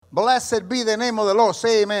Blessed be the name of the Lord.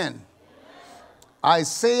 Say amen.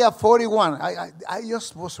 Isaiah 41. I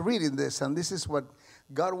just was reading this, and this is what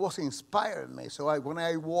God was inspiring me. So when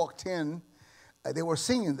I walked in, they were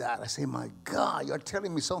singing that. I say, my God, you're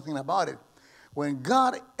telling me something about it. When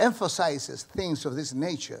God emphasizes things of this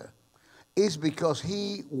nature, it's because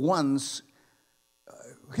he always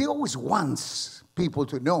wants people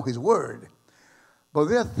to know his word. But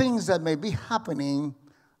there are things that may be happening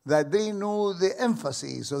that they know the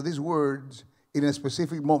emphasis of these words in a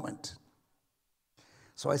specific moment.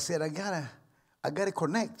 So I said, I gotta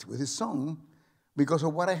connect with this song because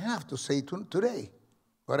of what I have to say today.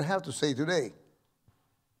 What I have to say today.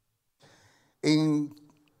 In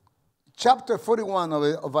chapter 41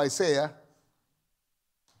 of Isaiah,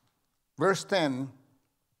 verse 10,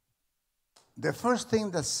 the first thing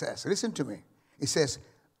that says, listen to me, it says,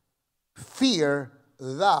 fear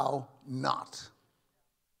thou not.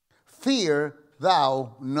 Fear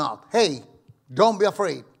thou not. Hey, don't be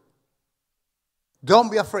afraid.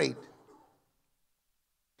 Don't be afraid.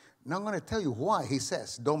 Now I'm going to tell you why he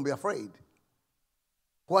says, don't be afraid.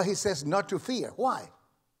 Why he says not to fear. Why?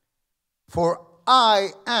 For I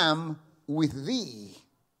am with thee.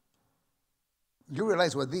 You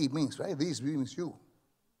realize what thee means, right? Thee means you.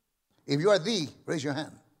 If you are thee, raise your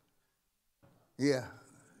hand. Yeah.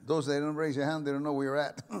 Those that don't raise your hand, they don't know where you're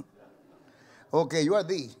at. Okay, you are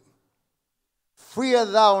thee. Fear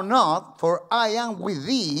thou not, for I am with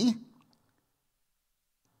thee.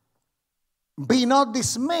 Be not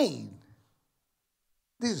dismayed.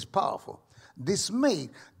 This is powerful. Dismayed.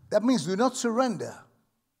 That means do not surrender.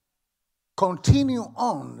 Continue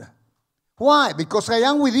on. Why? Because I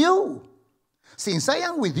am with you. Since I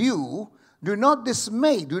am with you, do not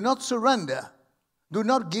dismay. Do not surrender. Do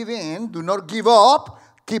not give in. Do not give up.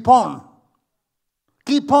 Keep on.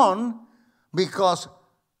 Keep on, because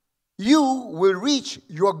you will reach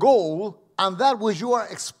your goal, and that which you are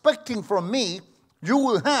expecting from me, you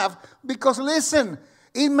will have. Because listen,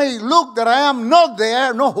 it may look that I am not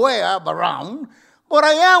there, nowhere around, but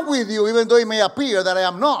I am with you, even though it may appear that I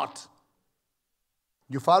am not.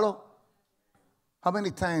 You follow? How many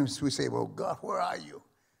times we say, well, God, where are you?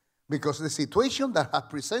 Because the situation that has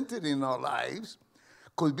presented in our lives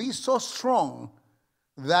could be so strong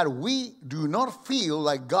that we do not feel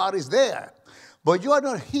like God is there. But you are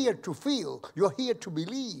not here to feel. You're here to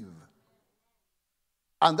believe.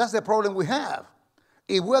 And that's the problem we have.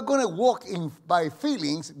 If we're going to walk by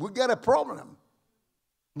feelings, we got a problem.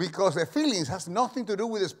 Because the feelings has nothing to do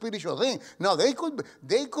with the spiritual thing. Now, they could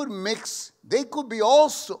mix. They could be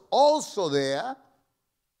also there.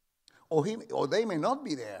 Or they may not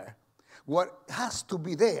be there. What has to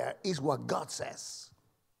be there is what God says.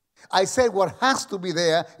 I said what has to be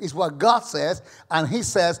there is what God says. And he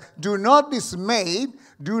says, do not dismay.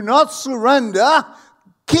 Do not surrender.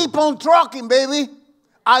 Keep on trucking, baby.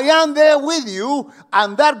 I am there with you.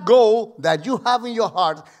 And that goal that you have in your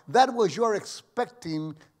heart, that was you're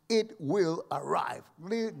expecting, it will arrive.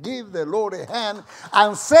 Give the Lord a hand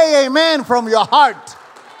and say amen from your heart.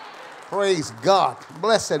 Praise God.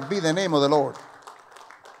 Blessed be the name of the Lord.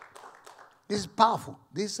 This is powerful.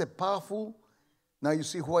 This is a powerful. Now you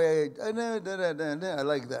see why I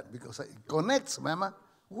like that, because it connects, mama.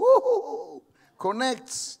 Woo!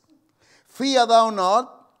 Connects. Fear thou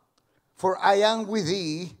not, for I am with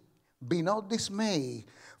thee. Be not dismayed,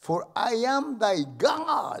 for I am thy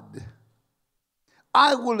God.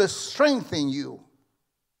 I will strengthen you.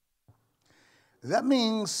 That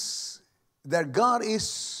means that God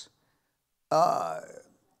is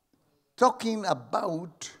talking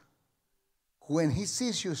about when he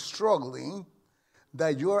sees you struggling,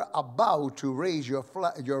 that you're about to raise your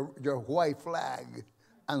white flag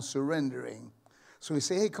and surrendering. So he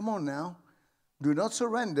say, hey, come on now. Do not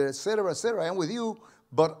surrender, etc., etc. I am with you,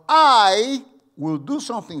 but I will do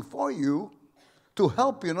something for you to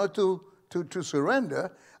help you not to surrender.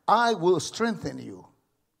 I will strengthen you.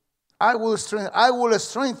 I will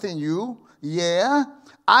strengthen you, yeah.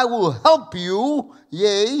 I will help you,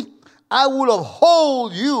 yea. I will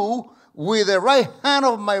uphold you with the right hand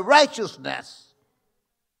of my righteousness.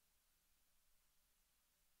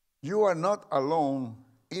 You are not alone,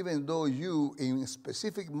 even though you, in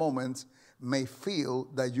specific moments, may feel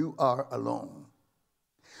that you are alone.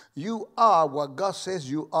 You are what God says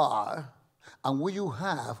you are, and will you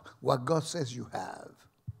have what God says you have.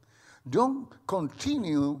 Don't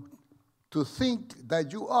continue to think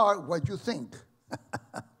that you are what you think.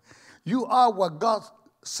 You are what God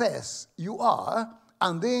says you are,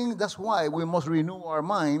 and then that's why we must renew our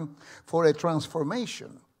mind for a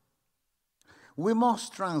transformation. We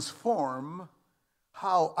must transform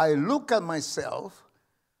how I look at myself.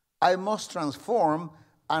 I must transform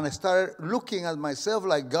and I started looking at myself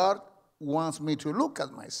like God wants me to look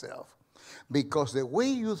at myself. Because the way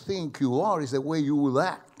you think you are is the way you will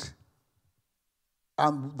act.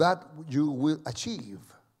 And that you will achieve.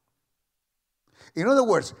 In other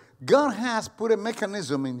words, God has put a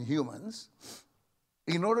mechanism in humans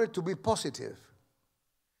in order to be positive.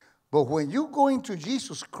 But when you go into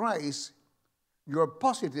Jesus Christ, your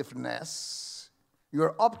positiveness,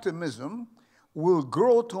 your optimism will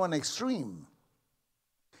grow to an extreme.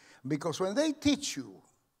 Because when they teach you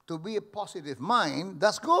to be a positive mind,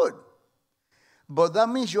 that's good. But that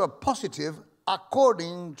means you are positive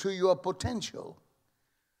according to your potential.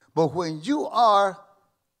 But when you are,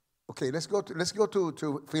 okay, let's go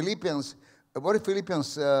to Philippians. What is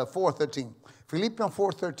Philippians 4:13? Philippians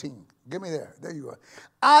 4:13. Give me there. There you are.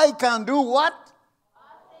 I can do what?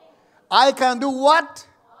 I can do what?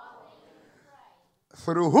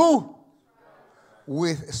 Through who?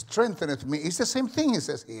 With strengtheneth me. It's the same thing it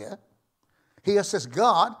says here. Here says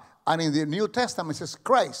God, and in the New Testament it says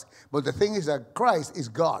Christ. But the thing is that Christ is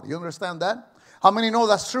God. You understand that? How many know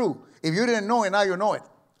that's true? If you didn't know it, now you know it.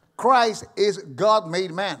 Christ is God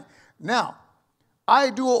made man. Now,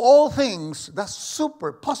 I do all things. That's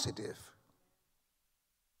super positive.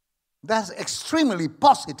 That's extremely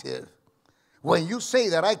positive. When you say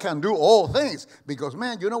that I can do all things. Because,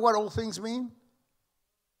 man, you know what all things mean?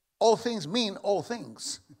 All things mean all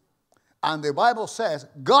things. And the Bible says,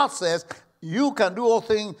 God says, you can do all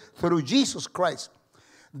things through Jesus Christ.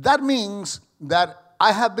 That means that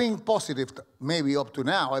I have been positive. Maybe up to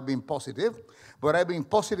now I've been positive. But I've been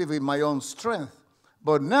positive in my own strength.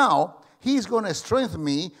 But now, He's going to strengthen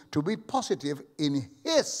me to be positive in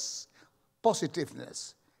His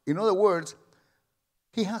positiveness. In other words,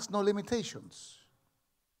 He has no limitations.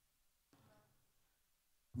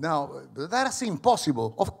 Now, that is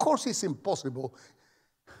impossible. Of course it's impossible.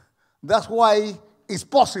 That's why it's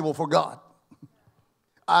possible for God.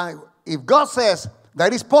 If God says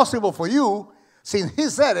that it's possible for you, since He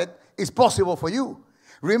said it, it's possible for you.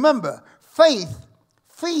 Remember, faith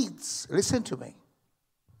feeds, listen to me.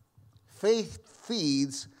 Faith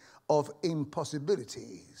feeds of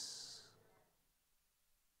impossibilities.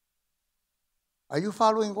 Are you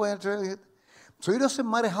following what I'm telling you? So it doesn't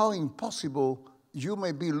matter how impossible you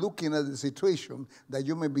may be looking at the situation that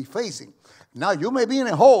you may be facing. Now, you may be in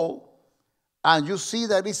a hole, and you see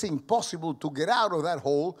that it's impossible to get out of that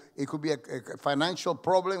hole. It could be a financial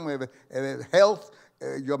problem, health,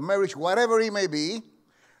 your marriage, whatever it may be.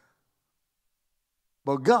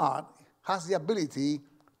 But God has the ability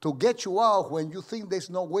to get you out when you think there's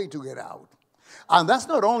no way to get out. And that's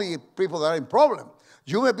not only people that are in problem.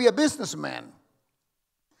 You may be a businessman,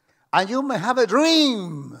 and you may have a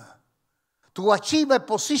dream to achieve a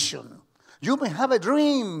position. You may have a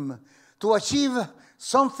dream to achieve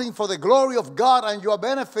something for the glory of God and your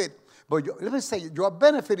benefit. But let me say, your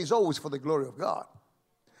benefit is always for the glory of God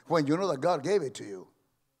when you know that God gave it to you.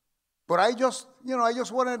 But I just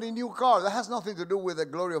wanted a new car. That has nothing to do with the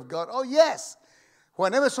glory of God. Oh, yes.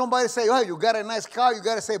 Whenever somebody say, oh, you got a nice car, you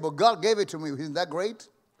got to say, but God gave it to me. Isn't that great?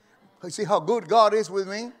 You see how good God is with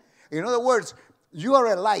me? In other words, you are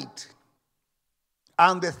a light.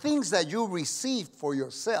 And the things that you receive for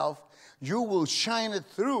yourself, you will shine it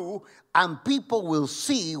through, and people will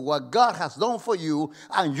see what God has done for you,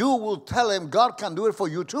 and you will tell them God can do it for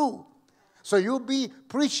you too. So you'll be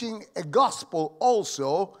preaching a gospel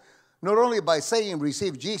also, not only by saying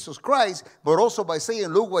receive Jesus Christ, but also by saying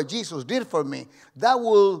look what Jesus did for me. That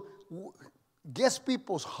will get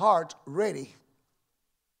people's heart ready.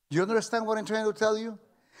 You understand what I'm trying to tell you?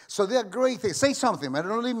 So they're great things. Say something, man.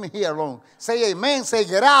 Don't leave me here alone. Say amen. Say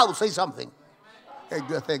get out. Say something.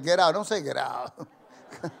 Hey, get out. Don't say get out.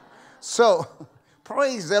 So,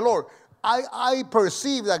 praise the Lord. I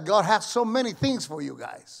perceive that God has so many things for you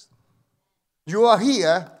guys. You are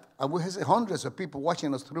here, and we have hundreds of people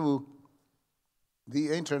watching us through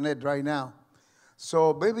the internet right now.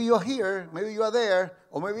 So maybe you're here, maybe you are there,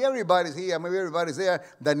 or maybe everybody's here, maybe everybody's there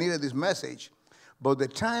that needed this message. But the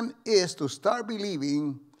time is to start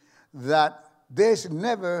believing that there's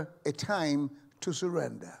never a time to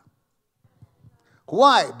surrender.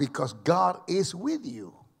 Why? Because God is with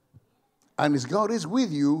you. And if God is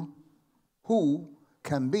with you, who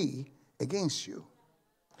can be against you?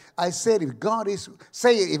 I said, if God is,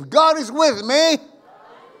 say it, if God is with me,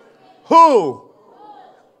 who?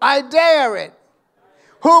 I dare it.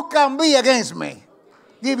 Who can be against me?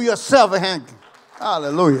 Give yourself a hand.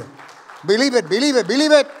 Hallelujah. Believe it, believe it,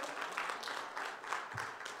 believe it.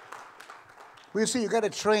 Well, you see, you got to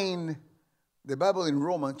train the Bible in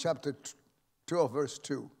Romans chapter 12, verse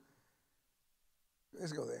 2.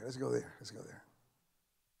 Let's go there, let's go there, let's go there.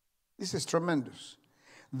 This is tremendous.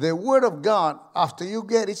 The Word of God, after you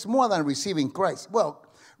get, it's more than receiving Christ. Well,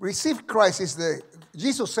 receive Christ is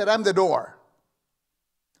Jesus said, I'm the door.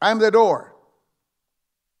 I'm the door.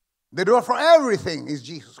 The door for everything is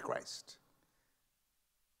Jesus Christ.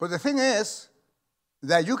 But the thing is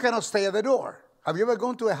that you cannot stay at the door. Have you ever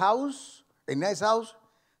gone to a house, a nice house?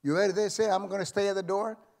 You ever there say, I'm going to stay at the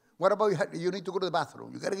door? What about you need to go to the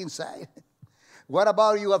bathroom? You got to get inside. What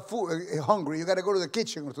about you are hungry? You got to go to the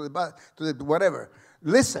kitchen or to the whatever.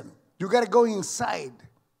 Listen, you got to go inside.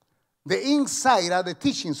 The inside are the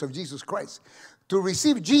teachings of Jesus Christ. To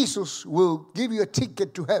receive Jesus will give you a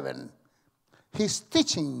ticket to heaven. His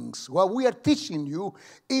teachings, what we are teaching you,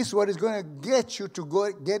 is what is going to get you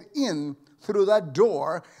to get in through that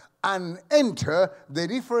door and enter the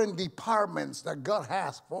different departments that God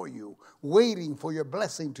has for you, waiting for your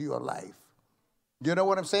blessing to your life. Do you know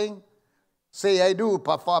what I'm saying? Say, I do,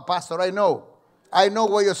 Pastor, I know. I know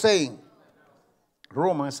what you're saying.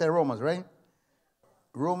 Romans, say Romans, right?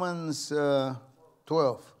 Romans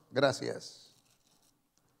 12, gracias.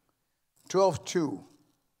 12:2.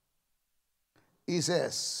 He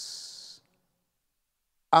says,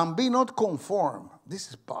 and be not conformed. This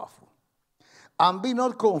is powerful. And be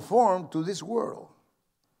not conformed to this world.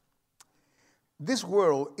 This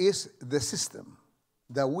world is the system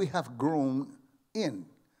that we have grown in.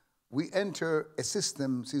 We enter a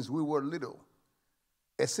system since we were little.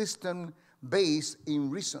 A system based in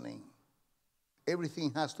reasoning.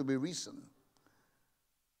 Everything has to be reasoned.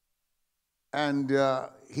 And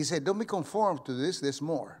he said, don't be conformed to this, there's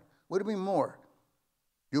more. What do you mean more?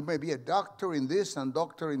 You may be a doctor in this and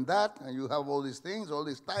doctor in that, and you have all these things, all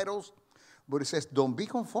these titles. But it says, don't be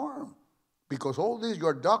conformed. Because all these,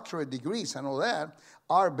 your doctorate degrees and all that,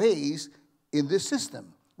 are based in this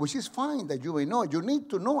system. Which is fine that you may know it. You need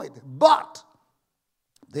to know it. But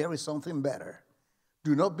there is something better.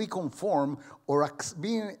 Do not be conformed or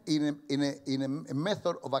be in a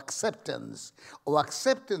method of acceptance. Or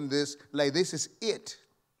accepting this like this is it.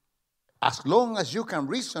 As long as you can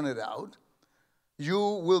reason it out, you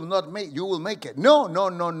will make it. No.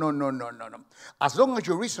 As long as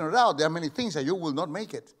you reason it out, there are many things that you will not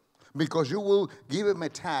make it. Because you will give him a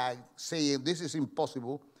tag saying this is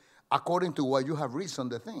impossible according to what you have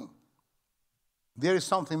reasoned the thing. There is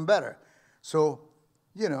something better. So,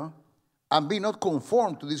 and be not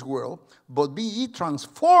conformed to this world, but be ye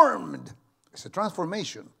transformed. It's a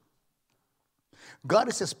transformation. God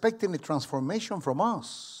is expecting a transformation from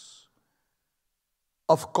us.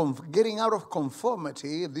 Of getting out of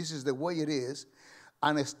conformity, if this is the way it is,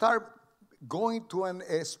 and start going to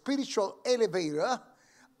a spiritual elevator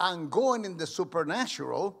and going in the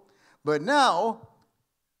supernatural. But now,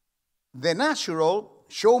 the natural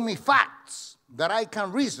show me facts that I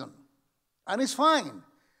can reason. And it's fine.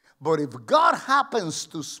 But if God happens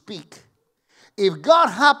to speak, are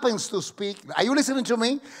you listening to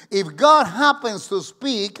me? If God happens to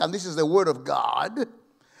speak, and this is the word of God,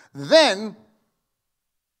 then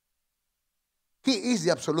he is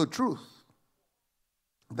the absolute truth.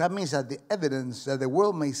 That means that the evidence that the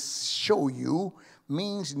world may show you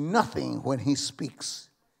means nothing when he speaks.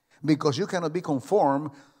 Because you cannot be conformed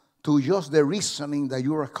to just the reasoning that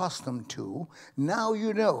you're accustomed to. Now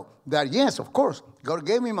you know that, yes, of course, God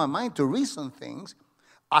gave me my mind to reason things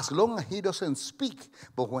as long as he doesn't speak.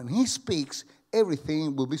 But when he speaks,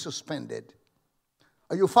 everything will be suspended.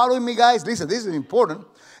 Are you following me, guys? Listen, this is important.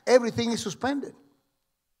 Everything is suspended.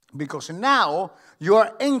 Because now you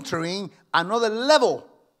are entering another level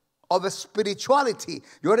of a spirituality.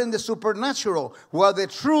 You're in the supernatural, where the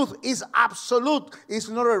truth is absolute. It's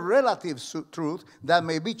not a relative truth that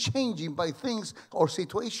may be changing by things or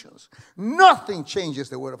situations. Nothing changes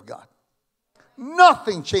the Word of God.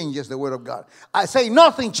 Nothing changes the Word of God. I say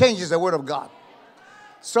nothing changes the Word of God.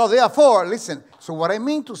 So therefore, listen. So what I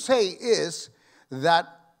mean to say is that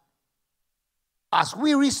as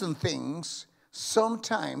we reason things,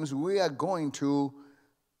 sometimes we are going to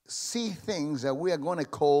see things that we are going to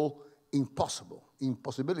call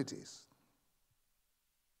impossibilities.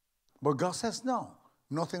 But God says no.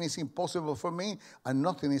 Nothing is impossible for me, and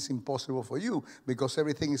nothing is impossible for you, because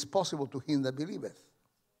everything is possible to him that believeth.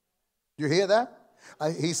 You hear that?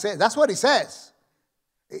 He said, that's what he says.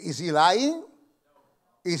 Is he lying?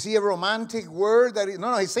 Is he a romantic word?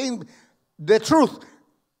 No, he's saying the truth.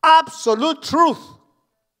 Absolute truth.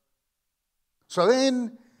 So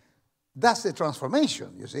then, that's the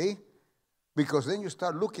transformation, you see. Because then you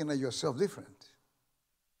start looking at yourself different.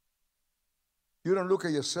 You don't look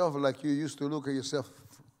at yourself like you used to look at yourself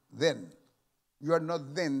then. You are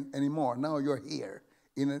not then anymore. Now you're here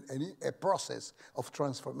in a process of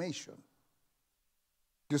transformation.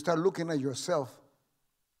 You start looking at yourself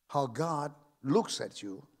how God looks at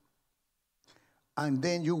you, and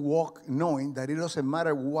then you walk knowing that it doesn't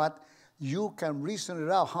matter what, you can reason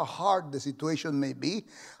it out, how hard the situation may be,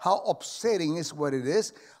 how upsetting is what it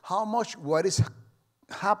is, how much what is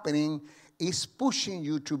happening is pushing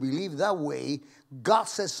you to believe that way. God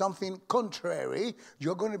says something contrary.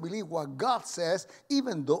 You're going to believe what God says,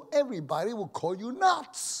 even though everybody will call you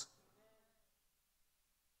nuts.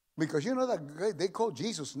 Because you know that they call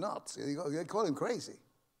Jesus nuts. They call him crazy.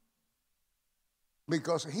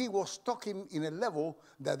 Because he was talking in a level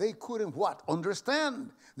that they couldn't what?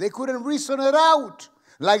 Understand. They couldn't reason it out.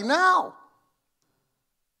 Like now.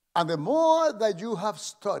 And the more that you have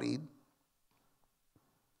studied,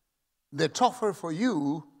 the tougher for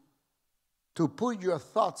you to put your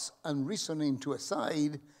thoughts and reasoning to a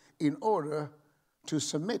side in order to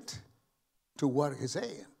submit to what he's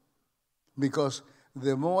saying. Because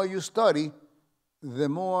the more you study, the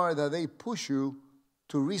more that they push you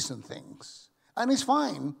to reason things. And it's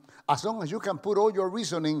fine as long as you can put all your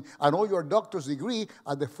reasoning and all your doctor's degree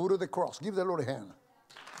at the foot of the cross. Give the Lord a hand.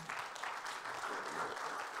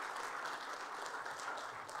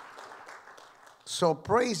 So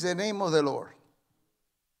praise the name of the Lord.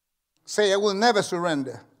 Say, I will never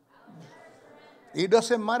surrender. It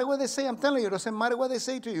doesn't matter what they say. I'm telling you, it doesn't matter what they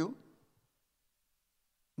say to you.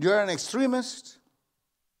 You're an extremist.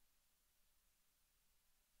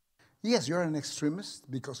 Yes, you're an extremist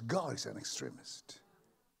because God is an extremist.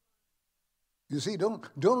 You see, don't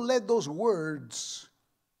let those words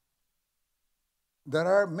that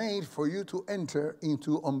are made for you to enter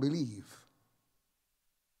into unbelief.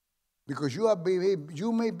 Because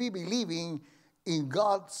you may be believing in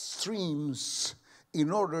God's streams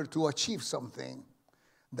in order to achieve something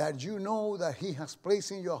that you know that he has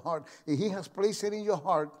placed in your heart. If he has placed it in your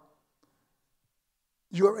heart,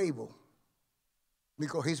 you're able.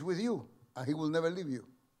 Because he's with you, and he will never leave you.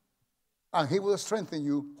 And he will strengthen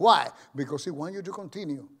you. Why? Because he wants you to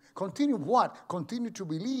continue. Continue what? Continue to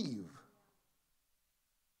believe.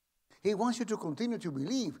 He wants you to continue to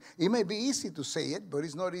believe. It may be easy to say it, but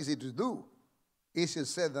it's not easy to do. Easier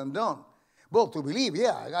said than done. Well, to believe,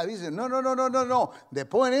 yeah, God is no. The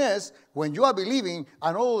point is, when you are believing,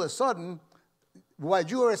 and all of a sudden, what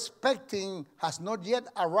you are expecting has not yet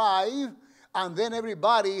arrived, and then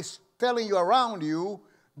everybody is telling you around you,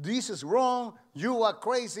 this is wrong, you are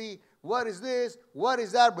crazy, what is this, what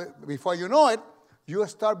is that? But before you know it, you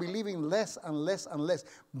start believing less and less and less.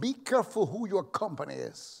 Be careful who your company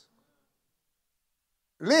is.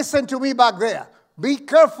 Listen to me back there. Be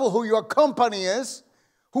careful who your company is,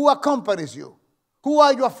 who accompanies you. Who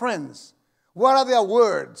are your friends? What are their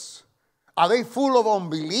words? Are they full of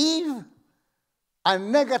unbelief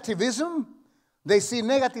and negativism? They see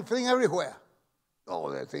negative things everywhere.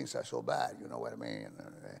 Oh, the things are so bad, you know what I mean?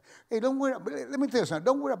 Hey, don't worry. Let me tell you something.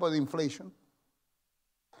 Don't worry about inflation.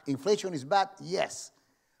 Inflation is bad, yes.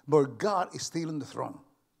 But God is still on the throne.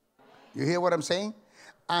 You hear what I'm saying?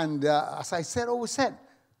 And as I said, always said,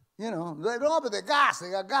 you know, but the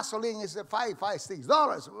gasoline is $6.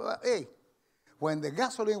 Well, hey, when the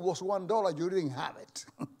gasoline was $1, you didn't have it.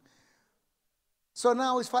 So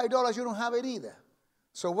now it's $5, you don't have it either.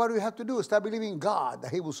 So what do you have to do? Start believing God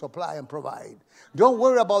that he will supply and provide. Don't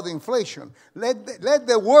worry about the inflation. Let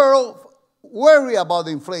the world worry about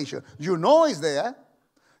the inflation. You know it's there.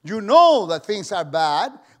 You know that things are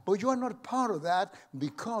bad, but you are not part of that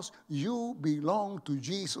because you belong to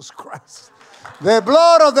Jesus Christ. The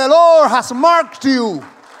blood of the Lord has marked you.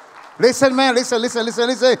 Listen, man,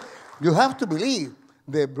 listen. You have to believe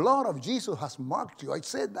the blood of Jesus has marked you. I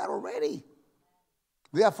said that already.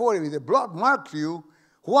 Therefore, if the blood marked you,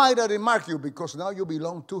 why did it mark you? Because now you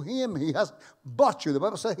belong to him. He has bought you. The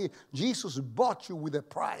Bible says Jesus bought you with a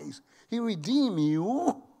price. He redeemed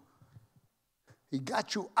you. He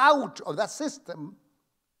got you out of that system.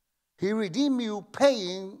 He redeemed you,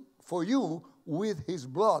 paying for you with his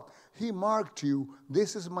blood. He marked you.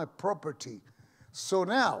 This is my property. So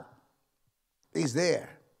now, it's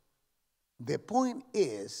there. The point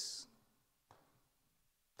is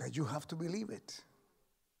that you have to believe it.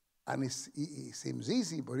 And it seems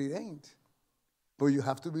easy, but it ain't. But you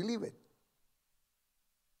have to believe it.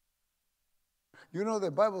 You know,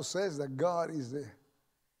 the Bible says that God is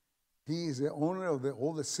He is the owner of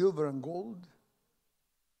all the silver and gold.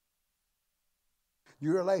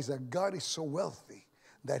 You realize that God is so wealthy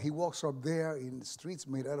that he walks up there in the streets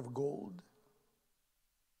made out of gold.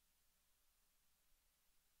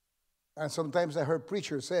 And sometimes I heard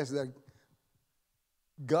preachers say that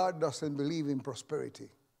God doesn't believe in prosperity.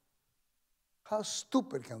 How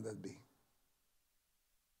stupid can that be?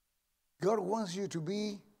 God wants you to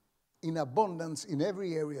be in abundance in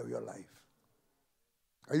every area of your life.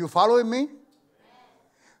 Are you following me?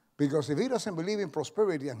 Because if he doesn't believe in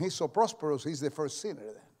prosperity and he's so prosperous, he's the first sinner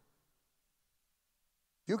then.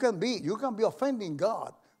 You can be offending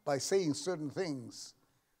God by saying certain things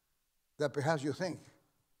that perhaps you think.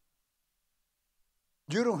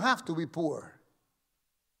 You don't have to be poor.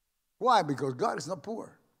 Why? Because God is not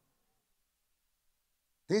poor.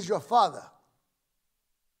 He's your Father.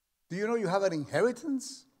 Do you know you have an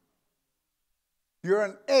inheritance? You're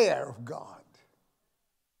an heir of God.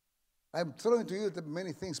 I'm throwing to you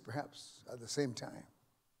many things perhaps at the same time.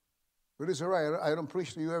 But it's all right. I don't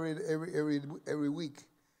preach to you every week.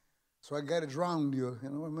 So I got to drown you. You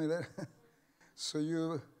know what I mean? So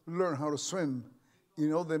you learn how to swim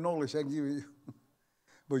in all the knowledge I give you.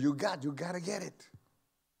 But you got to get it.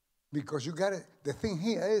 Because you got it. The thing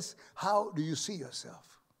here is, how do you see yourself?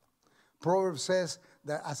 Proverbs says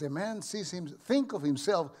that as a man think of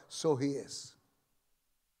himself, so he is.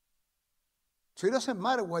 So it doesn't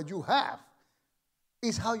matter what you have.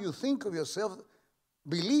 It's how you think of yourself,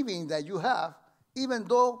 believing that you have, even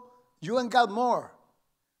though you ain't got more.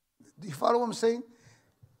 Do you follow what I'm saying?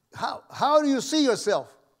 How do you see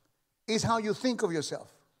yourself? It's how you think of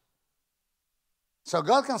yourself. So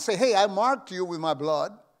God can say, hey, I marked you with my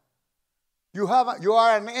blood. You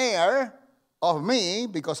are an heir of me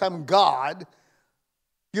because I'm God.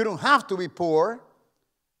 You don't have to be poor.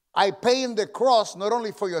 I pay in the cross not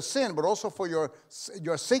only for your sin, but also for your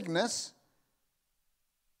sickness.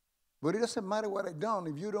 But it doesn't matter what I've done.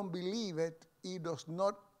 If you don't believe it, it does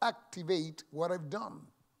not activate what I've done.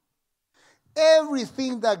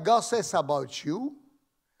 Everything that God says about you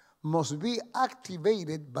must be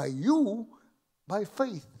activated by you by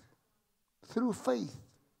faith, through faith,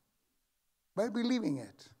 by believing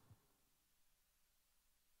it.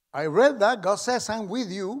 I read that. God says, I'm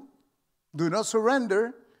with you. Do not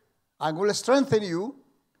surrender. I will strengthen you.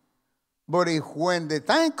 But if when the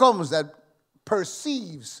time comes that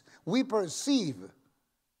we perceive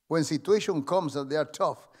when situation comes that they are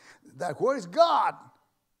tough, that where is God?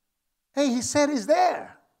 Hey, he said he's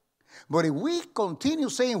there. But if we continue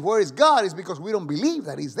saying where is God, it's because we don't believe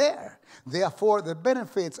that he's there. Therefore, the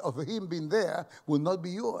benefits of him being there will not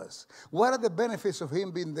be yours. What are the benefits of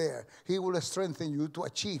him being there? He will strengthen you to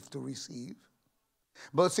achieve, to receive.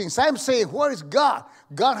 But since I'm saying, where is God?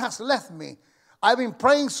 God has left me. I've been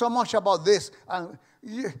praying so much about this. And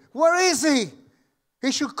where is he?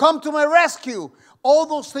 He should come to my rescue. All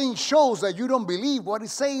those things shows that you don't believe what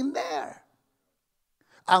he's saying there.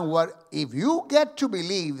 And if you get to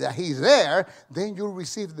believe that he's there, then you'll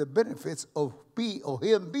receive the benefits of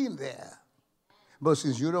him being there. But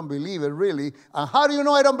since you don't believe it really, and how do you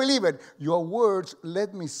know I don't believe it? Your words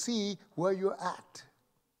let me see where you're at.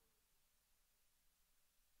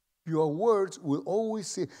 Your words will always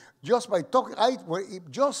see. Just by talking,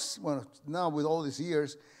 now with all these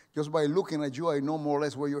years, just by looking at you, I know more or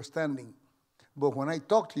less where you're standing. But when I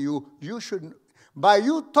talk to you, you shouldn't. By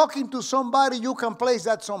you talking to somebody, you can place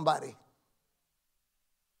that somebody.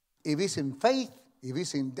 If it's in faith, if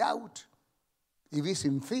it's in doubt, if it's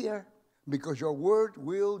in fear, because your word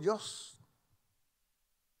will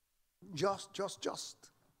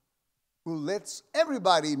will let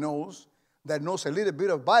everybody knows that knows a little bit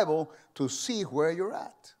of Bible to see where you're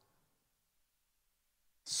at.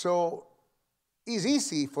 So it's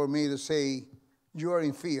easy for me to say you're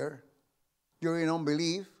in fear, you're in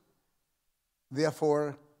unbelief.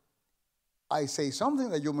 Therefore, I say something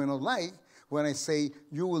that you may not like when I say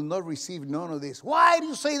you will not receive none of this. Why do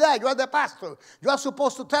you say that? You are the pastor. You are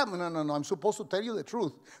supposed to tell me. No. I'm supposed to tell you the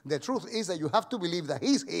truth. The truth is that you have to believe that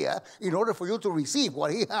he's here in order for you to receive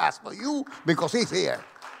what he has for you because he's here.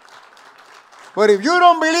 But if you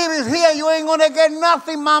don't believe he's here, you ain't going to get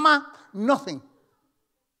nothing, mama. Nothing.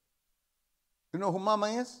 You know who mama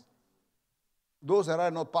is? Those that are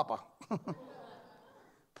not papa.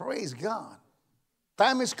 Praise God.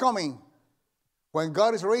 Time is coming when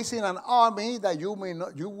God is raising an army that you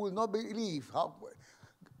will not believe.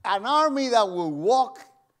 An army that will walk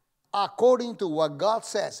according to what God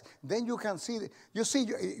says. Then you can see,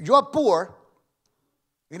 you're poor.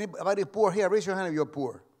 Anybody poor here? Raise your hand if you're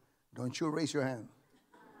poor. Don't you raise your hand.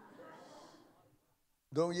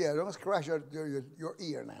 Don't scratch your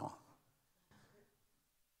ear now.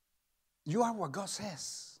 You are what God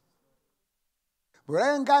says. But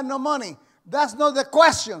I ain't got no money. That's not the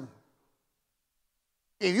question.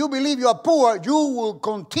 If you believe you are poor, you will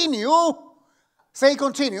continue. Say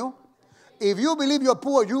continue. If you believe you're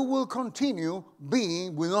poor, you will continue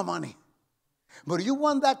being with no money. But if you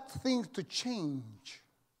want that thing to change,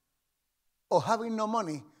 or having no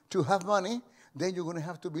money to have money, then you're going to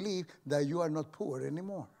have to believe that you are not poor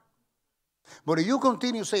anymore. But if you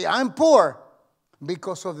continue to say, I'm poor,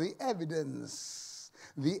 because of the evidence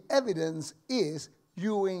The evidence is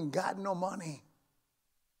you ain't got no money.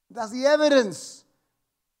 That's the evidence.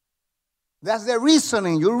 That's the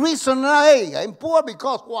reasoning. You reason, hey, I'm poor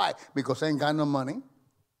because why? Because I ain't got no money.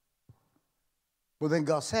 But then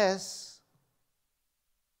God says,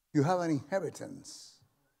 you have an inheritance,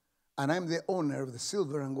 and I'm the owner of the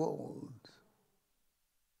silver and gold.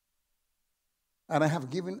 And I have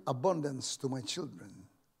given abundance to my children.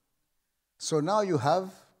 So now you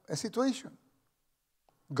have a situation.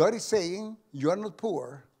 God is saying you are not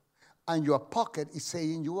poor, and your pocket is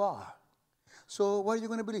saying you are. So what are you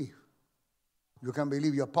going to believe? You can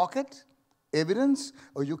believe your pocket, evidence,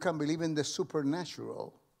 or you can believe in the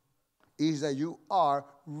supernatural. Is that you are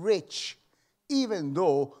rich, even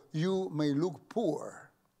though you may look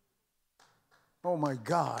poor. Oh my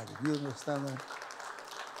God, you understand that?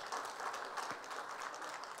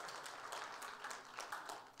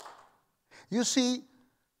 You see,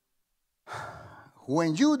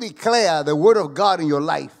 when you declare the word of God in your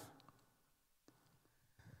life,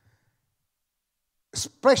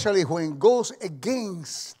 especially when it goes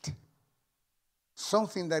against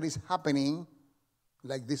something that is happening,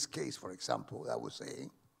 like this case, for example, I was saying,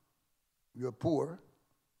 you're poor.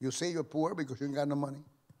 You say you're poor because you ain't got no money.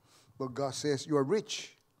 But God says you're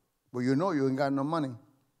rich, but you know you ain't got no money.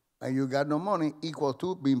 And you got no money equal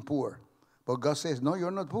to being poor. But God says, no, you're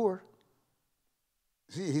not poor.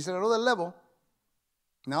 See, he's at another level.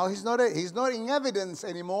 Now he's not in evidence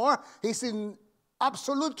anymore. He's in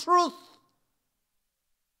absolute truth.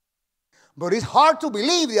 But it's hard to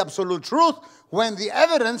believe the absolute truth when the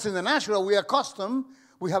evidence in the natural we are accustomed,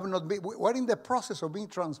 we're in the process of being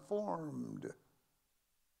transformed.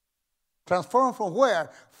 Transformed from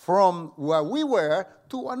where? From where we were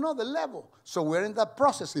to another level. So we're in that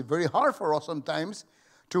process. It's very hard for us sometimes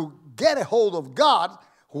to get a hold of God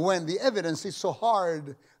when the evidence is so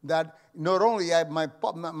hard that not only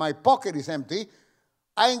my pocket is empty,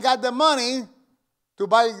 I ain't got the money to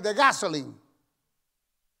buy the gasoline.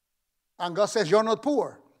 And God says, you're not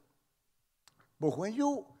poor. But when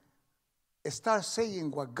you start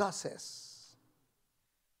saying what God says,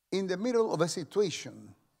 in the middle of a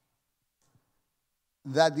situation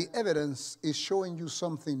that the evidence is showing you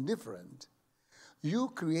something different, you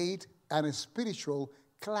create a spiritual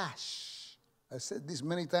clash. I said this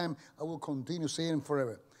many times. I will continue saying it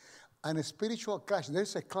forever. And a spiritual clash.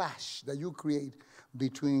 There's a clash that you create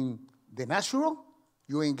between the natural,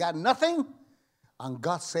 you ain't got nothing, and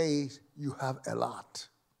God says you have a lot.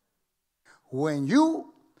 If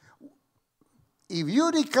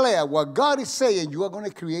you declare what God is saying, you are going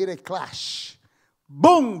to create a clash.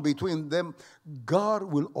 Boom, between them. God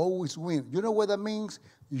will always win. You know what that means?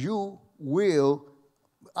 You will,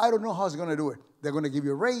 I don't know how He's going to do it. They're going to give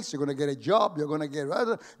you a raise. You're going to get a job. You're going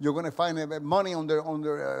to find money on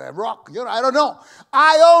the rock. I don't know.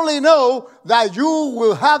 I only know that you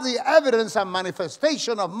will have the evidence and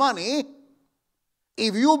manifestation of money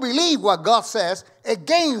if you believe what God says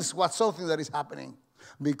against something that is happening.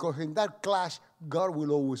 Because in that clash, God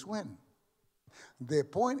will always win. The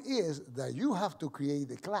point is that you have to create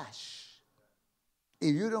the clash.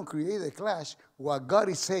 If you don't create the clash, what God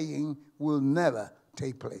is saying will never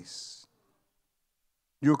take place.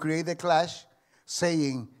 You create the clash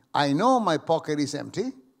saying, I know my pocket is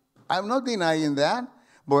empty. I'm not denying that,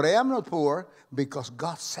 but I am not poor because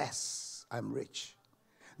God says I'm rich.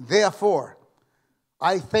 Therefore,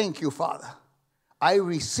 I thank you, Father. I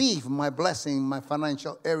receive my blessing in my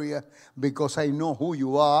financial area because I know who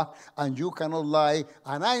you are and you cannot lie.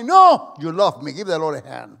 And I know you love me. Give the Lord a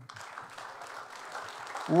hand.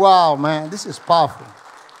 Wow, man, this is powerful.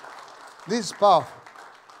 This is powerful.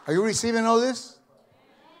 Are you receiving all this?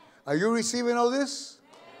 Are you receiving all this?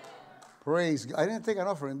 Praise God. I didn't take an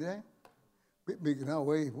offering, did I? No,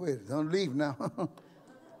 wait. Don't leave now.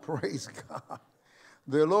 Praise God.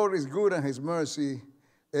 The Lord is good and His mercy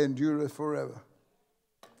endureth forever.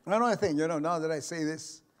 I think, now that I say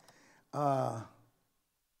this,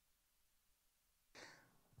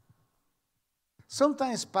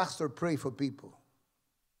 sometimes pastors pray for people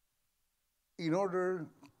in order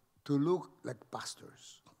to look like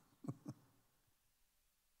pastors.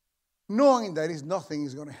 Knowing that nothing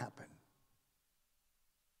is going to happen.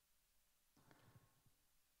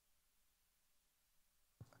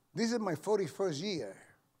 This is my 41st year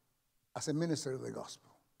as a minister of the gospel.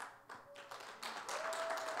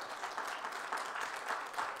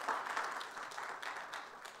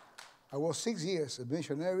 I was 6 years a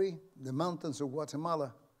missionary in the mountains of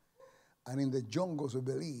Guatemala and in the jungles of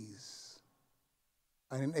Belize.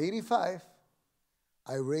 And in 85,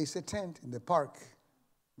 I raised a tent in the park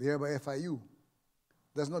there by FIU.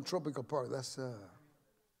 That's not Tropical Park, that's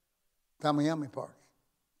Tamayami Park.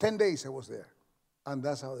 10 days I was there. And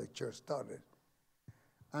that's how the church started.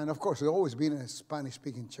 And of course, it's always been a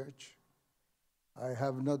Spanish-speaking church. I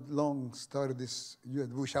have not long started this,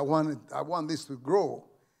 which I want this to grow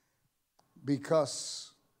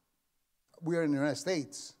because we are in the United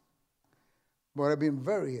States. But I've been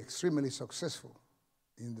extremely successful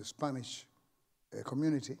in the Spanish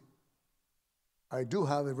community. I do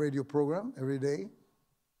have a radio program every day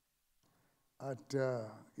at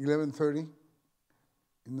 11:30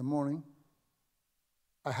 in the morning.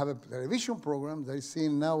 I have a television program that is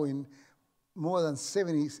seen now in more than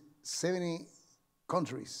 70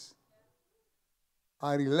 countries.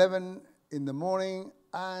 At 11 in the morning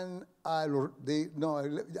and at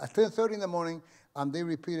 10:30 in the morning, and they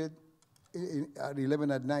repeat it at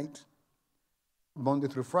 11 at night, Monday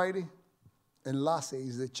through Friday, and LASE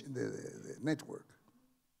is the network.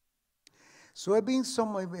 So I've been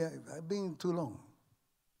too long.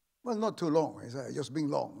 Well, not too long. It's just been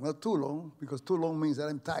long. Not too long, because too long means that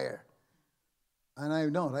I'm tired. And I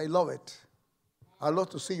love it. I love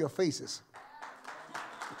to see your faces.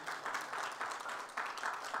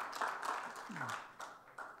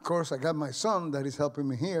 Of course, I got my son that is helping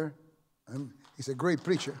me here. He's a great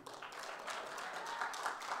preacher.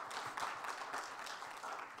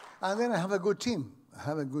 And then I have a good team.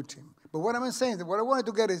 But what I'm saying, what I wanted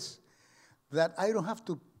to get is that I don't have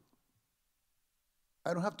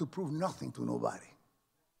to prove nothing to nobody,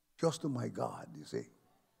 just to my God, you see.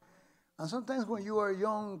 And sometimes when you are a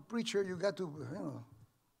young preacher, you got to,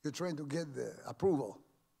 you're trying to get the approval.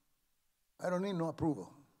 I don't need no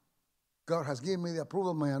approval. God has given me the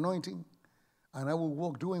approval of my anointing, and I will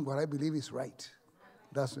walk doing what I believe is right.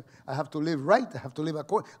 I have to live right. I have to live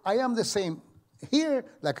according. I am the same here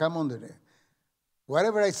like I'm under there.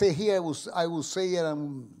 Whatever I say here, I will say it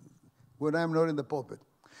when I'm not in the pulpit.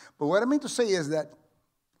 But what I mean to say is that,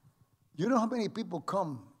 you know how many people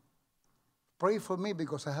come pray for me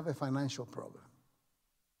because I have a financial problem.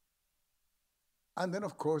 And then,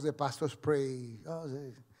 of course, the pastors pray.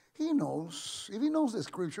 He knows. If he knows the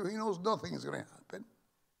scripture, he knows nothing is going to happen.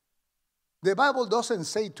 The Bible doesn't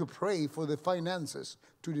say to pray for the finances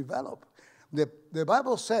to develop. The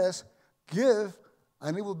Bible says, give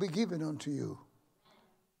and it will be given unto you.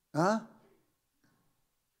 Huh?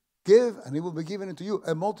 Give and it will be given unto you.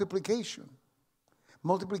 A multiplication.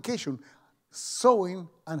 Multiplication, sowing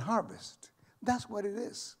and harvest. That's what it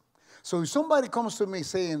is. So if somebody comes to me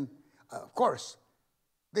saying, of course,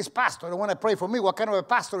 this pastor, I want to pray for me. What kind of a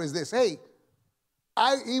pastor is this? Hey,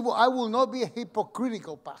 I will not be a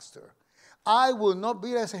hypocritical pastor. I will not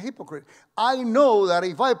be as a hypocrite. I know that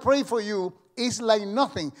if I pray for you, it's like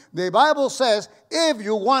nothing. The Bible says, if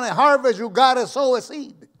you want a harvest, you got to sow a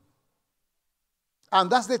seed. And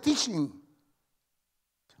that's the teaching.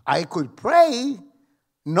 I could pray,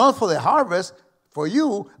 not for the harvest, for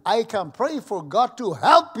you. I can pray for God to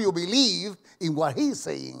help you believe in what He's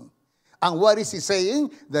saying. And what is He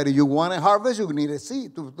saying? That if you want a harvest, you need a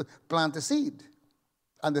seed, to plant a seed.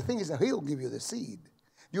 And the thing is that He'll give you the seed.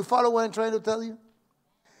 You follow what I'm trying to tell you?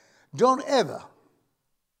 Don't ever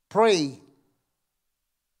pray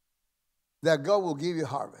that God will give you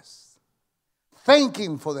harvest. Thank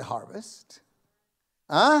Him for the harvest.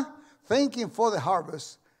 Thank Him for the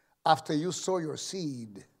harvest after you sow your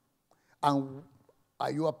seed. And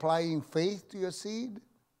are you applying faith to your seed?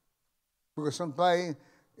 Because sometimes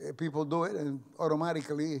people do it and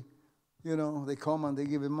automatically, they come and they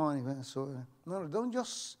give you money. So, no, don't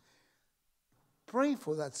just pray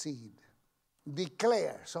for that seed.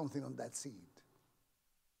 Declare something on that seed.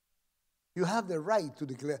 You have the right to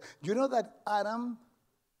declare. Do you know that Adam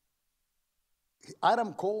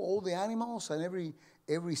called all the animals and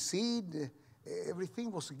every seed,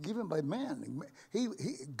 everything was given by man.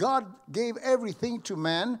 God gave everything to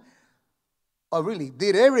man, or really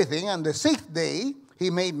did everything, and the sixth day He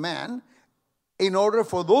made man in order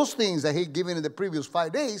for those things that He'd given in the previous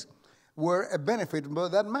 5 days were a benefit by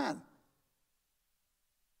that man.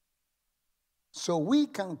 So we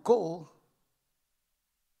can call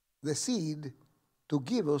the seed to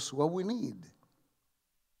give us what we need.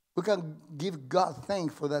 We can give God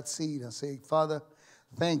thanks for that seed and say, Father,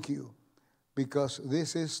 thank you, because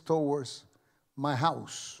this is towards my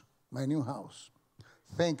house, my new house.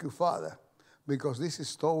 Thank you, Father, because this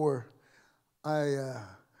is toward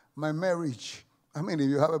my marriage. I mean, if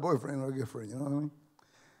you have a boyfriend or a girlfriend, you know what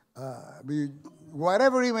I mean?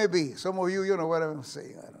 Whatever it may be. Some of you know what I'm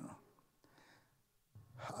saying. I don't know.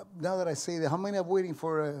 Now that I say that, how many are waiting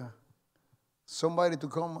for somebody to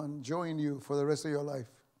come and join you for the rest of your life?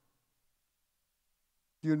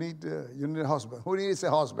 You need a husband. Who needs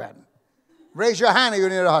a husband? Raise your hand if you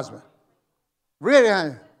need a husband. Raise your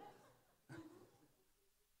hand.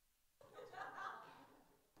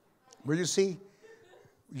 But you see,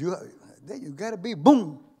 you got to be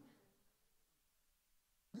boom.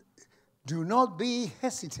 Do not be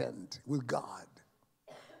hesitant with God.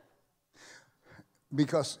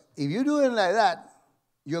 Because if you do it like that,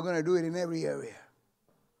 you're going to do it in every area.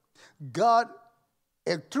 God,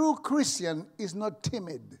 a true Christian is not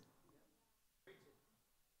timid.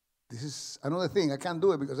 This is another thing. I can't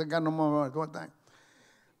do it because I got no more at one time.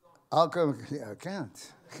 I'll come. Yeah, I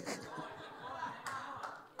can't.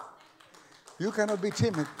 You cannot be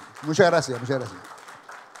timid. Muchas gracias, muchas gracias.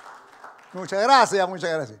 Muchas gracias, muchas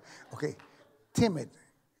gracias. Okay, timid.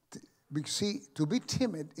 See, to be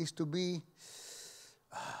timid is to be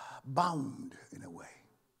bound in a way.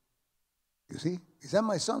 You see? Is that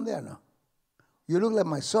my son there now? You look like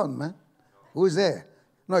my son, man. Who is there?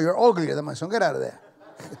 No, you're uglier than my son. Get out of there.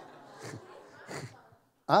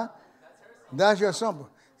 Huh? That's your son.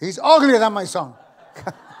 He's uglier than my son.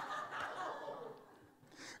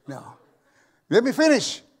 Now, let me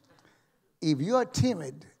finish. If you are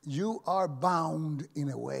timid, you are bound in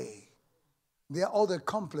a way. There are other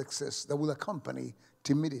complexes that will accompany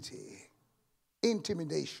timidity.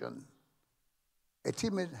 Intimidation. A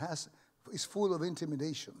timid is full of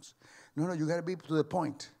intimidations. No, you got to be to the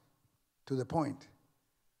point. To the point.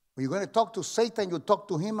 When you're going to talk to Satan, you talk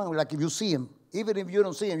to him like if you see him. Even if you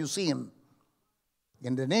don't see him, you see him.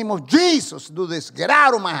 In the name of Jesus, do this. Get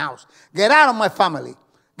out of my house. Get out of my family.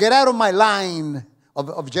 Get out of my line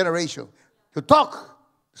of generation. You talk,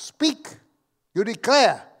 speak, you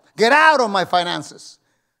declare. Get out of my finances.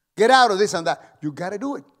 Get out of this and that. You got to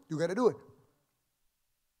do it. You got to do it.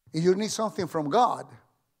 If you need something from God,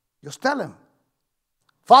 just tell him.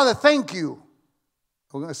 Father, thank you.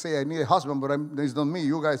 I'm going to say I need a husband, but it's not me.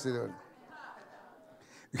 You guys are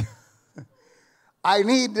it. I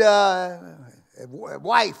need a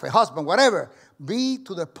wife, a husband, whatever. Be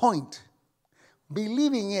to the point.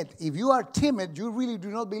 Believing it. If you are timid, you really do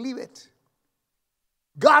not believe it.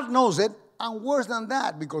 God knows it, and worse than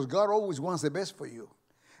that, because God always wants the best for you.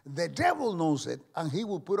 The devil knows it, and he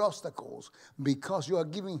will put obstacles because you are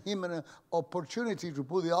giving him an opportunity to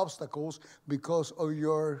put the obstacles because of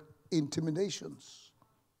your intimidations.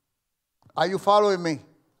 Are you following me?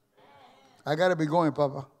 I got to be going,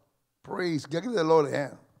 Papa. Praise God. Give the Lord a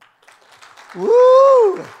hand.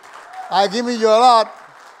 Woo! I give you a lot.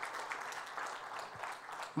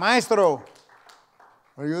 Maestro,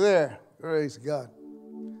 are you there? Praise God.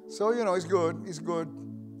 So, it's good. It's good.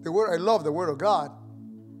 I love the Word of God.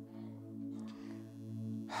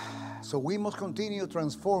 So we must continue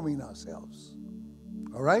transforming ourselves.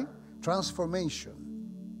 All right? Transformation.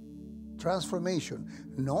 Transformation.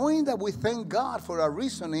 Knowing that we thank God for our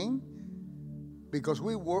reasoning because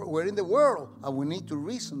we're in the world and we need to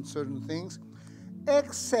reason certain things,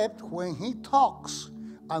 except when he talks,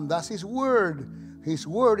 and that's his word. His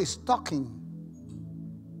word is talking.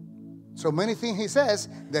 So many things he says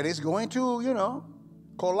that is going to,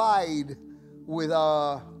 collide with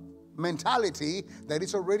a mentality that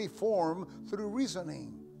is already formed through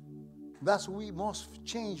reasoning. Thus, we must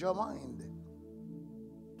change our mind.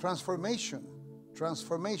 Transformation.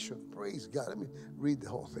 Transformation. Praise God. Let me read the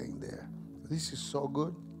whole thing there. This is so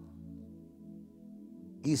good.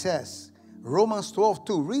 He says, Romans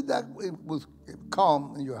 12:2. Read that with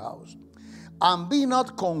calm in your house. And be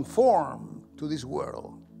not conformed to this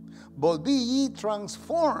world, but be ye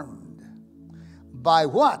transformed. By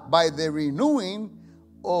what? By the renewing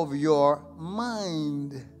of your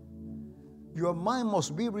mind. Your mind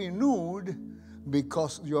must be renewed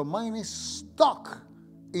because your mind is stuck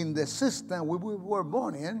in the system we were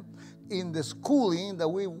born in the schooling that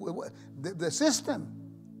the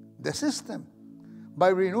system. By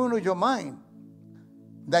renewing of your mind,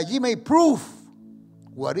 that ye may prove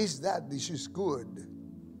what is that this is good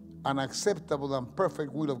and acceptable and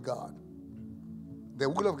perfect will of God. The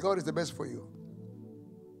will of God is the best for you.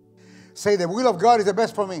 Say, the will of God is the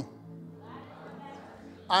best for me.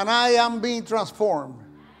 And I am being transformed.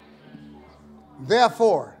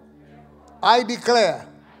 Therefore, I declare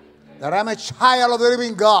that I'm a child of the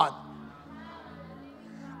living God.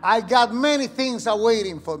 I got many things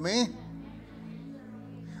awaiting for me.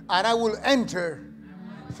 And I will enter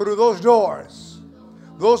through those doors.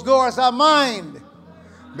 Those doors are mine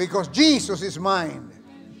because Jesus is mine.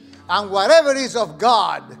 And whatever is of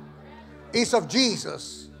God is of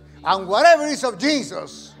Jesus. And whatever is of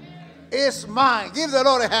Jesus is mine. Give the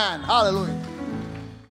Lord a hand. Hallelujah.